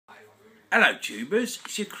Hello, tubers.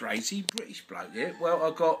 It's your crazy British bloke here. Well,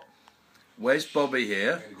 I've got Where's Bobby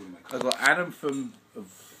here. I've got Adam from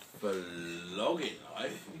Vlogging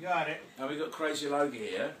Life. You got it. And we've got Crazy Logie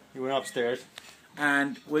here. He went upstairs.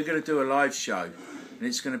 And we're going to do a live show. And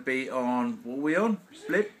it's going to be on, what are we on?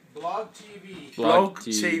 Blip? Blog TV. Blog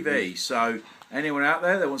TV. So, anyone out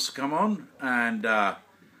there that wants to come on and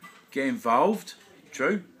get involved,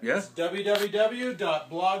 true, yeah? It's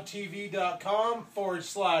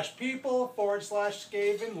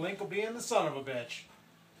www.blogtv.com/people/Skaven. Link will be in the son of a bitch.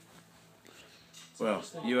 Well,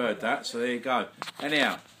 you heard that, so there you go.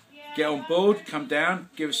 Anyhow, get on board, come down,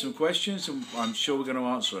 give us some questions, and I'm sure we're going to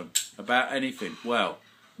answer them about anything. Well,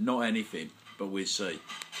 not anything, but we'll see.